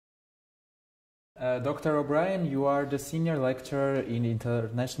Dr. O'Brien, you are the senior lecturer in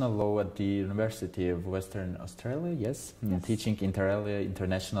international law at the University of Western Australia, yes? Teaching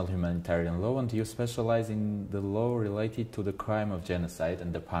international humanitarian law, and you specialize in the law related to the crime of genocide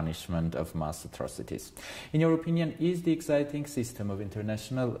and the punishment of mass atrocities. In your opinion, is the existing system of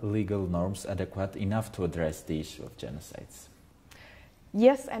international legal norms adequate enough to address the issue of genocides?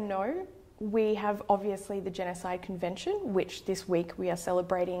 Yes and no. We have obviously the Genocide Convention, which this week we are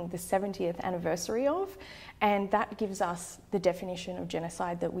celebrating the 70th anniversary of, and that gives us the definition of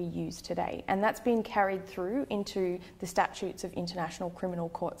genocide that we use today. And that's been carried through into the statutes of international criminal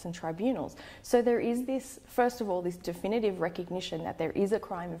courts and tribunals. So there is this, first of all, this definitive recognition that there is a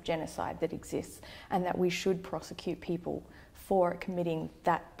crime of genocide that exists and that we should prosecute people for committing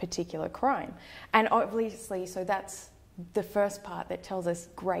that particular crime. And obviously, so that's the first part that tells us,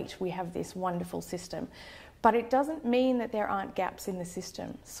 great, we have this wonderful system. But it doesn't mean that there aren't gaps in the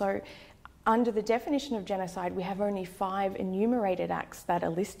system. So under the definition of genocide, we have only 5 enumerated acts that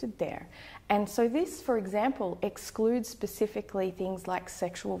are listed there. And so this, for example, excludes specifically things like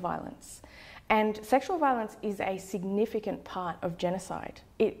sexual violence. And sexual violence is a significant part of genocide.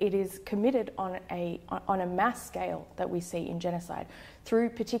 It is committed on a mass scale that we see in genocide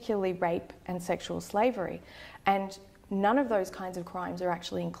through particularly rape and sexual slavery. And none of those kinds of crimes are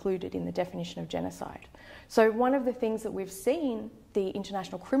actually included in the definition of genocide. So one of the things that we've seen the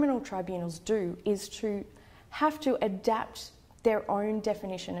international criminal tribunals do is to have to adapt their own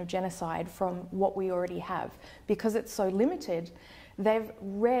definition of genocide from what we already have. Because it's so limited, they've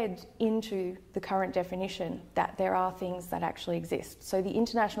read into the current definition that there are things that actually exist. So the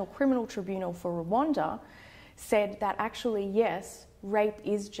International Criminal Tribunal for Rwanda said that actually, yes, rape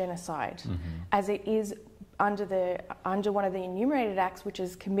is genocide, as it is under one of the enumerated acts, which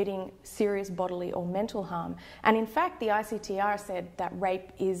is committing serious bodily or mental harm. And in fact, the ICTR said that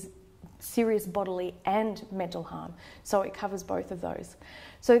rape is serious bodily and mental harm. So it covers both of those.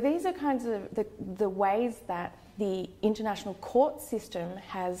 So these are kinds of the ways that the international court system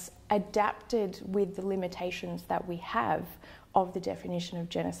has adapted with the limitations that we have of the definition of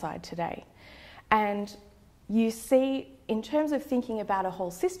genocide today. And you see, in terms of thinking about a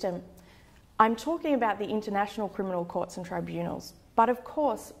whole system, I'm talking about the international criminal courts and tribunals, but of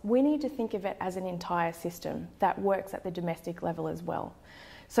course we need to think of it as an entire system that works at the domestic level as well.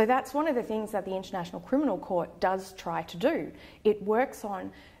 So that's one of the things that the International Criminal Court does try to do. It works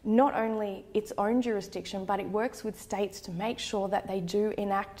on not only its own jurisdiction, but it works with states to make sure that they do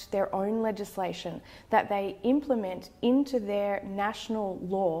enact their own legislation, that they implement into their national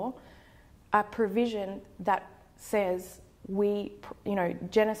law a provision that says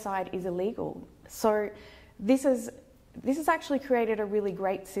genocide is illegal. So this has actually created a really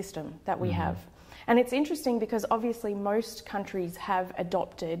great system that we have. And it's interesting because obviously most countries have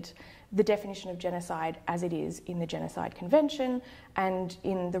adopted the definition of genocide as it is in the Genocide Convention and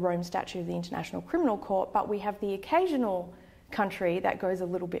in the Rome Statute of the International Criminal Court, but we have the occasional country that goes a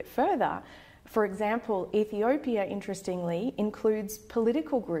little bit further. For example, Ethiopia, interestingly, includes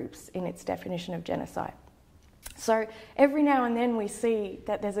political groups in its definition of genocide. So every now and then we see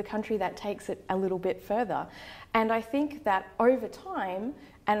that there's a country that takes it a little bit further. And I think that over time,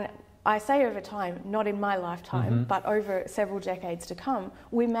 and I say over time, not in my lifetime, but over several decades to come,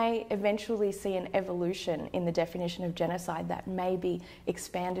 we may eventually see an evolution in the definition of genocide that may be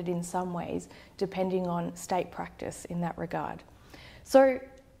expanded in some ways, depending on state practice in that regard. So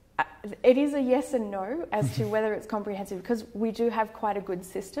it is a yes and no as to whether it's comprehensive, because we do have quite a good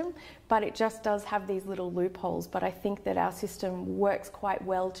system, but it just does have these little loopholes. But I think that our system works quite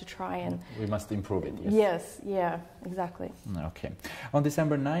well to try and... We must improve it, yes. Yes, yeah, exactly. Okay. On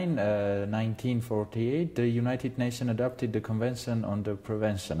December 9, 1948, the United Nations adopted the Convention on the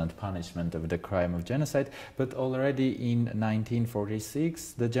Prevention and Punishment of the Crime of Genocide, but already in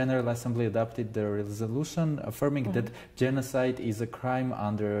 1946, the General Assembly adopted the resolution affirming that genocide is a crime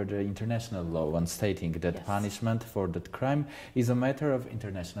under the international law and stating that punishment for that crime is a matter of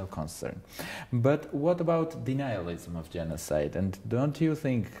international concern. But what about denialism of genocide? And don't you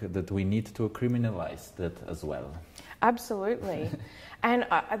think that we need to criminalize that as well? Absolutely. And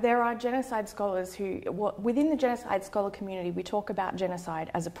there are genocide scholars who, within the genocide scholar community, we talk about genocide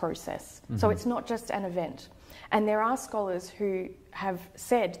as a process. So it's not just an event. And there are scholars who have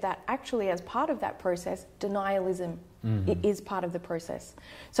said that actually as part of that process, denialism is part of the process.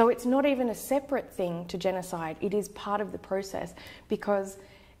 So it's not even a separate thing to genocide, it is part of the process, because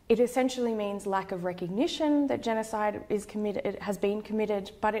it essentially means lack of recognition that genocide is committed, it has been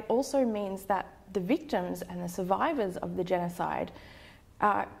committed, but it also means that the victims and the survivors of the genocide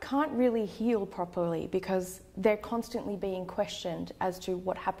can't really heal properly because they're constantly being questioned as to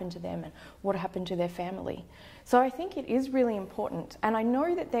what happened to them and what happened to their family. So I think it is really important, and I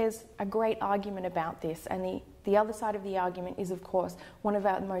know that there's a great argument about this, and the other side of the argument is, of course, one of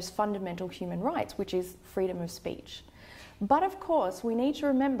our most fundamental human rights, which is freedom of speech. But of course, we need to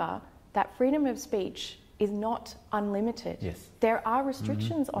remember that freedom of speech is not unlimited. Yes. There are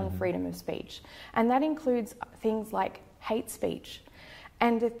restrictions on freedom of speech, and that includes things like hate speech.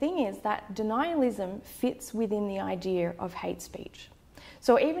 And the thing is that denialism fits within the idea of hate speech.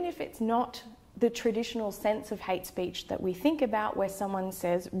 So even if it's not the traditional sense of hate speech that we think about, where someone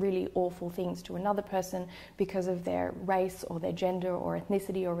says really awful things to another person because of their race or their gender or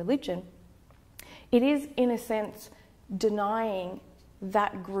ethnicity or religion, it is in a sense denying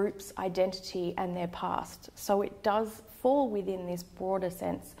that group's identity and their past. So it does fall within this broader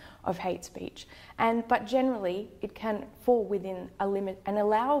sense of hate speech. But generally, it can fall within an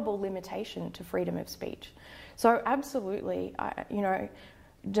allowable limitation to freedom of speech. So absolutely,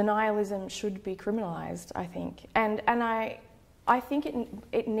 denialism should be criminalised, I think. And I think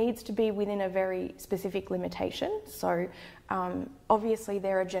it needs to be within a very specific limitation. So obviously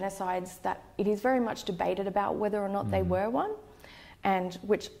there are genocides that it is very much debated about whether or not they were one, and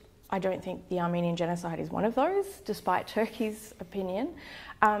which I don't think the Armenian genocide is one of those, despite Turkey's opinion.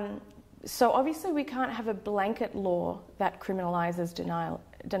 So obviously we can't have a blanket law that criminalises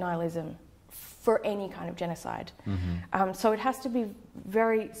denialism for any kind of genocide. So it has to be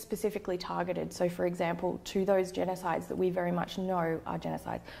very specifically targeted. So for example, to those genocides that we very much know are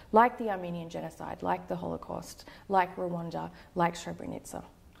genocides, like the Armenian genocide, like the Holocaust, like Rwanda, like Srebrenica.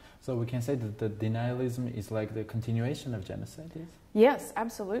 So we can say that the denialism is like the continuation of genocide, yes? Yes,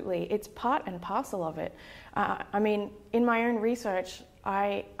 absolutely. It's part and parcel of it. In my own research,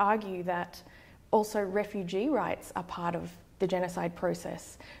 I argue that also refugee rights are part of the genocide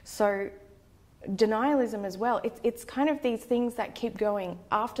process. So denialism as well, it's kind of these things that keep going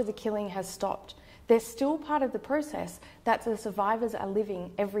after the killing has stopped. They're still part of the process that the survivors are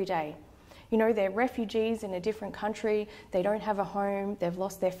living every day. You know, they're refugees in a different country, they don't have a home, they've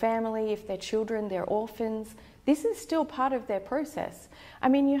lost their family, if they're children, they're orphans. This is still part of their process. I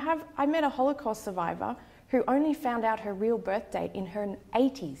met a Holocaust survivor who only found out her real birth date in her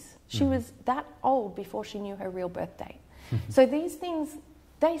 80s. She was that old before she knew her real birth date. So these things,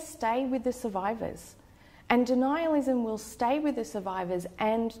 they stay with the survivors. And denialism will stay with the survivors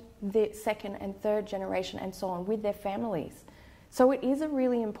and the second and third generation and so on with their families. So it is a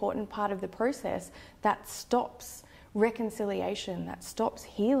really important part of the process that stops reconciliation, that stops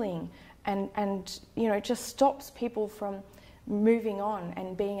healing, and just stops people from moving on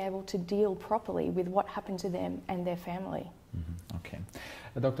and being able to deal properly with what happened to them and their family. Okay.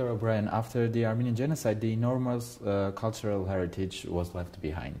 Dr. O'Brien, after the Armenian genocide, the enormous cultural heritage was left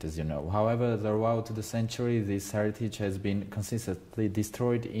behind, as you know. However, throughout the century, this heritage has been consistently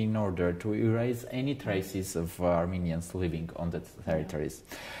destroyed in order to erase any traces of Armenians living on the territories.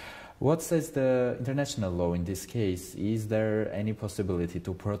 What says the international law in this case? Is there any possibility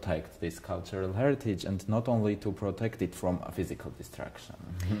to protect this cultural heritage, and not only to protect it from physical destruction?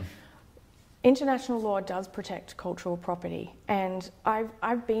 International law does protect cultural property, and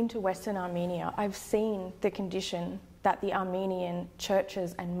I've been to Western Armenia. I've seen the condition that the Armenian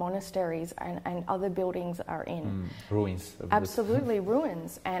churches and monasteries and other buildings are in. Ruins. Absolutely,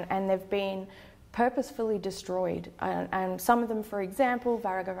 ruins, and they've been purposefully destroyed. And some of them, for example,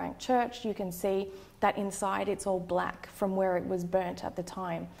 Varagarang Church, you can see that inside it's all black from where it was burnt at the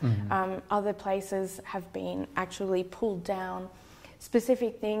time. Other places have been actually pulled down.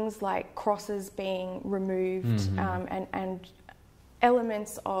 Specific things like crosses being removed and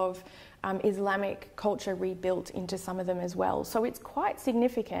elements of Islamic culture rebuilt into some of them as well. So it's quite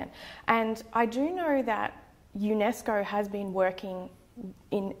significant. And I do know that UNESCO has been working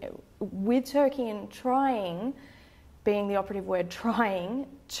with Turkey and trying, being the operative word, trying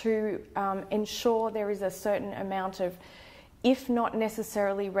to ensure there is a certain amount of, if not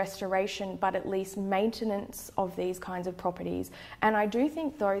necessarily restoration, but at least maintenance of these kinds of properties. And I do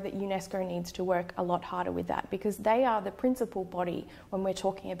think, though, that UNESCO needs to work a lot harder with that, because they are the principal body when we're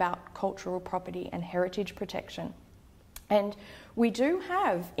talking about cultural property and heritage protection. And we do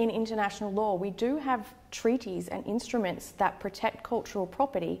have, in international law, we do have treaties and instruments that protect cultural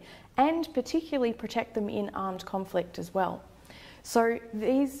property and particularly protect them in armed conflict as well. So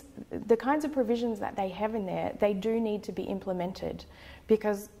the kinds of provisions that they have in there, they do need to be implemented,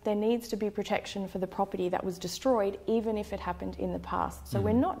 because there needs to be protection for the property that was destroyed, even if it happened in the past. So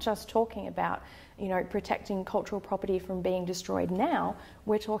we're not just talking about, you know, protecting cultural property from being destroyed now,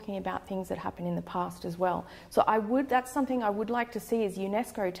 we're talking about things that happened in the past as well. So that's something I would like to see is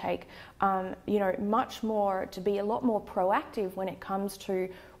UNESCO take, you know, much more, to be a lot more proactive when it comes to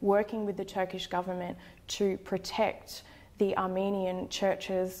working with the Turkish government to protect the Armenian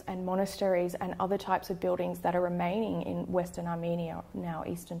churches and monasteries and other types of buildings that are remaining in Western Armenia, now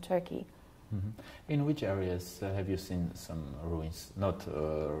Eastern Turkey. In which areas have you seen some ruins not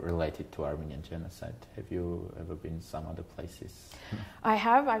related to Armenian genocide? Have you ever been some other places? I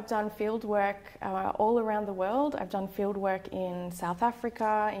have. I've done field work all around the world. I've done field work in South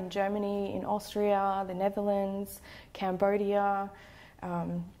Africa, in Germany, in Austria, the Netherlands, Cambodia,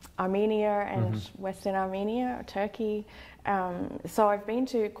 Armenia and Western Armenia, Turkey. So I've been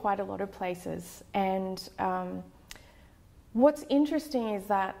to quite a lot of places, and what's interesting is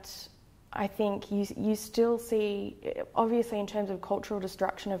that I think you still see, obviously in terms of cultural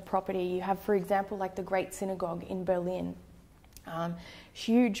destruction of property, you have, for example, like the Great Synagogue in Berlin,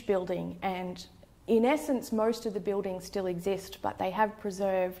 huge building, and in essence most of the buildings still exist, but they have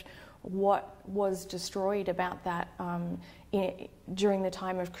preserved what was destroyed about that during the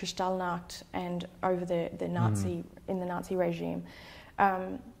time of Kristallnacht and over the Nazi in the Nazi regime.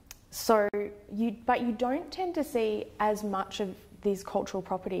 But you don't tend to see as much of these cultural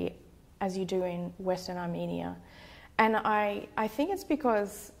property as you do in Western Armenia, and I think it's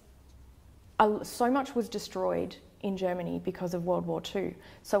because so much was destroyed in Germany because of World War II.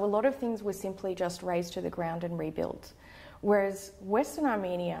 So a lot of things were simply just razed to the ground and rebuilt. Whereas Western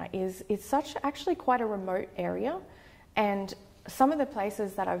Armenia is actually quite a remote area, and some of the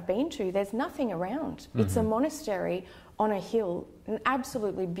places that I've been to, there's nothing around. It's a monastery on a hill, an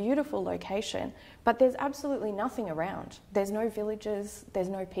absolutely beautiful location, but there's absolutely nothing around. There's no villages, there's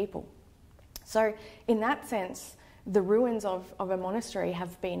no people. So in that sense, the ruins of a monastery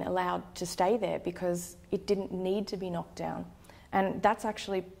have been allowed to stay there because it didn't need to be knocked down. And that's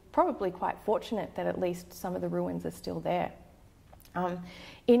actually probably quite fortunate that at least some of the ruins are still there.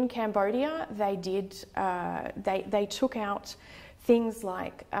 In Cambodia, they did. They took out things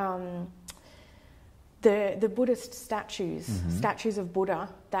like the Buddhist statues, statues of Buddha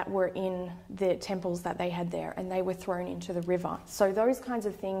that were in the temples that they had there, and they were thrown into the river. So those kinds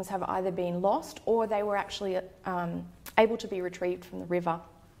of things have either been lost or they were actually able to be retrieved from the river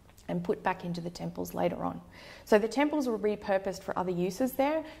and put back into the temples later on. So the temples were repurposed for other uses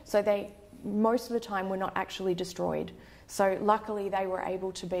there, so they most of the time were not actually destroyed. So luckily they were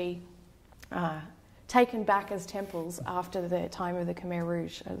able to be taken back as temples after the time of the Khmer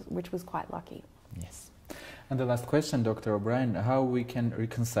Rouge, which was quite lucky. Yes. And the last question, Dr. O'Brien, how we can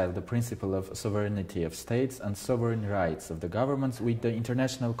reconcile the principle of sovereignty of states and sovereign rights of the governments with the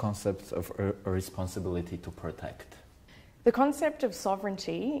international concepts of a responsibility to protect? The concept of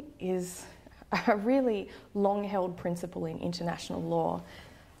sovereignty is a really long-held principle in international law.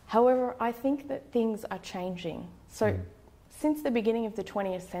 However, I think that things are changing. So since the beginning of the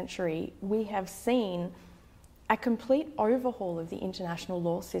 20th century, we have seen a complete overhaul of the international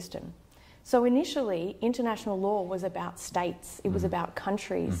law system. So initially, international law was about states, it was about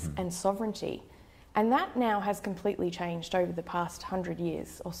countries and sovereignty. And that now has completely changed over the past 100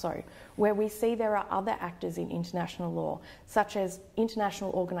 years or so, where we see there are other actors in international law, such as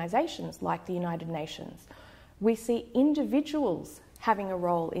international organisations like the United Nations. We see individuals having a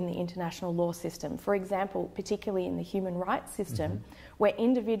role in the international law system, for example, particularly in the human rights system, where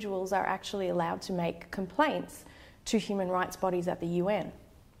individuals are actually allowed to make complaints to human rights bodies at the UN.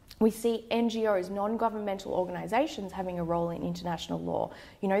 We see NGOs, non-governmental organisations, having a role in international law.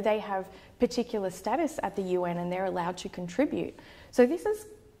 You know, they have particular status at the UN and they're allowed to contribute. So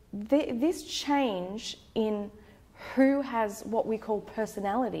this change in who has what we call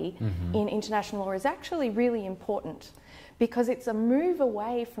personality in international law is actually really important, because it's a move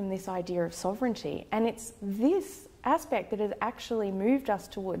away from this idea of sovereignty, and it's this aspect that has actually moved us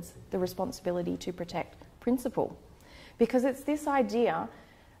towards the responsibility to protect principle. Because it's this idea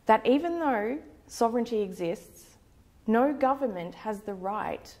that even though sovereignty exists, no government has the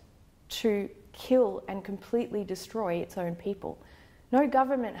right to kill and completely destroy its own people. No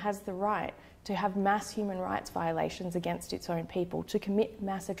government has the right to have mass human rights violations against its own people, to commit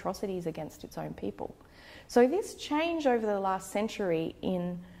mass atrocities against its own people. So this change over the last century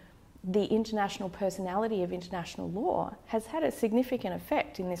in the international personality of international law has had a significant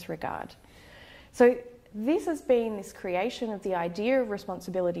effect in this regard. So this has been this creation of the idea of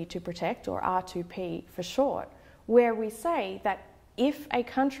responsibility to protect, or R2P for short, where we say that if a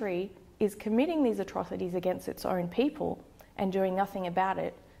country is committing these atrocities against its own people and doing nothing about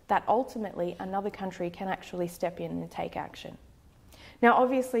it, that ultimately another country can actually step in and take action. Now,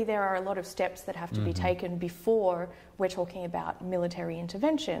 obviously, there are a lot of steps that have to be taken before we're talking about military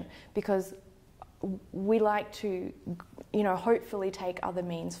intervention, because we like to, hopefully take other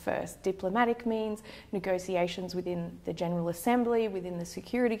means first. Diplomatic means, negotiations within the General Assembly, within the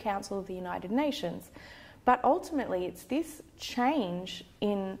Security Council of the United Nations. But ultimately, it's this change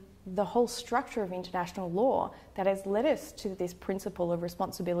in the whole structure of international law that has led us to this principle of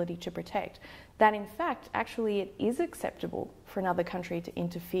responsibility to protect, that in fact, actually it is acceptable for another country to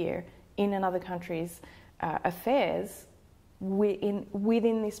interfere in another country's affairs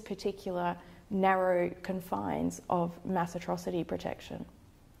within this particular narrow confines of mass atrocity protection.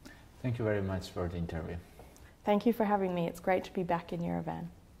 Thank you very much for the interview. Thank you for having me. It's great to be back in Yerevan.